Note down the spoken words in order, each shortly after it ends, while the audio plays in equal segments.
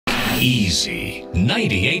Easy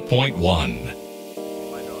 98.1.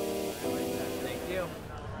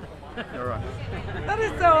 That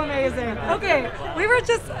is so amazing. Okay, we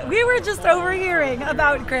were just overhearing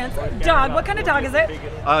about Grant's dog. What kind of dog is it?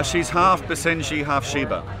 She's half Basenji, half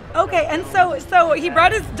Shiba. Okay, and so he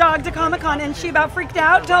brought his dog to Comic-Con and she about freaked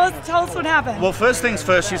out. Tell us what happened. Well, first things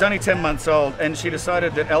first, she's only 10 months old and she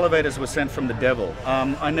decided that elevators were sent from the devil.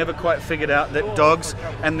 I never quite figured out that dogs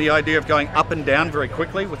and the idea of going up and down very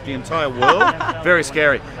quickly with the entire world, very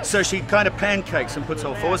scary. So she kind of pancakes and puts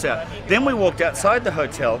all fours out. Then we walked outside the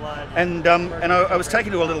hotel and I was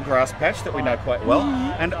taken to a little grass patch that we know quite well.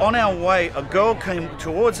 And on our way, a girl came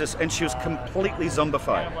towards us and she was completely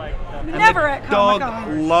zombified. Never at Comic-Con.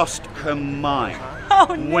 Dog lost her mind.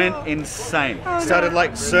 Oh, no. Went insane. Oh, Started no.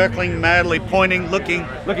 like circling madly, pointing, looking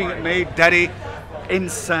at me, Daddy.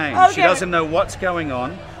 Insane. Okay. She doesn't know what's going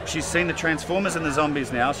on. She's seen the Transformers and the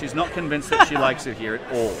zombies now. She's not convinced that she likes it here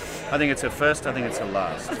at all. I think it's her first, I think it's her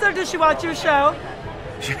last. So does she watch your show?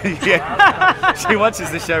 Yeah, she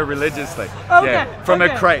watches the show religiously. Okay, Yeah, from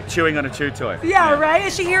okay. her crate, chewing on a chew toy. Yeah, right?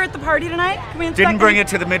 Is she here at the party tonight? Can we inspect Didn't bring her? it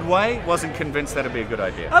to the Midway. Wasn't convinced that'd be a good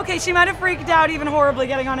idea. Okay, she might have freaked out even horribly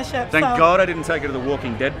getting on a ship. Thank so. God I didn't take her to the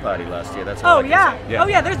Walking Dead party last year. That's all Oh I can yeah. say. Oh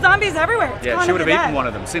yeah, there's zombies everywhere. It's Yeah, Dawn she of would have the eaten Dead. one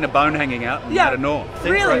of them. Seen a bone hanging out and Yeah, had a gnaw.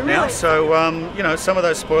 Think really, right now. really. So, you know, some of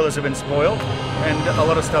those spoilers have been spoiled, and a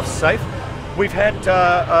lot of stuff's safe. We've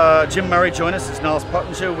had Jim Murray join us as Niles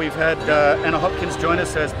Pottinger. We've had Anna Hopkins join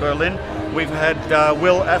us as Berlin. We've had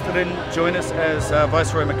Will Atherton join us as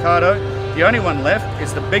Viceroy Mikado. The only one left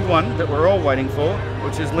is the big one that we're all waiting for,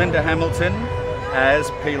 which is Linda Hamilton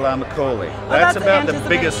as Pilar Macaulay. That's about the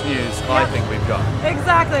biggest news I think we've got.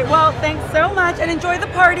 Exactly. Well, thanks so much and enjoy the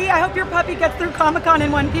party. I hope your puppy gets through Comic-Con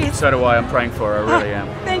in one piece. So do I. I'm praying for her. I really am.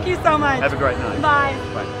 Thank you so much. Have a great night. Bye.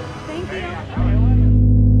 Bye.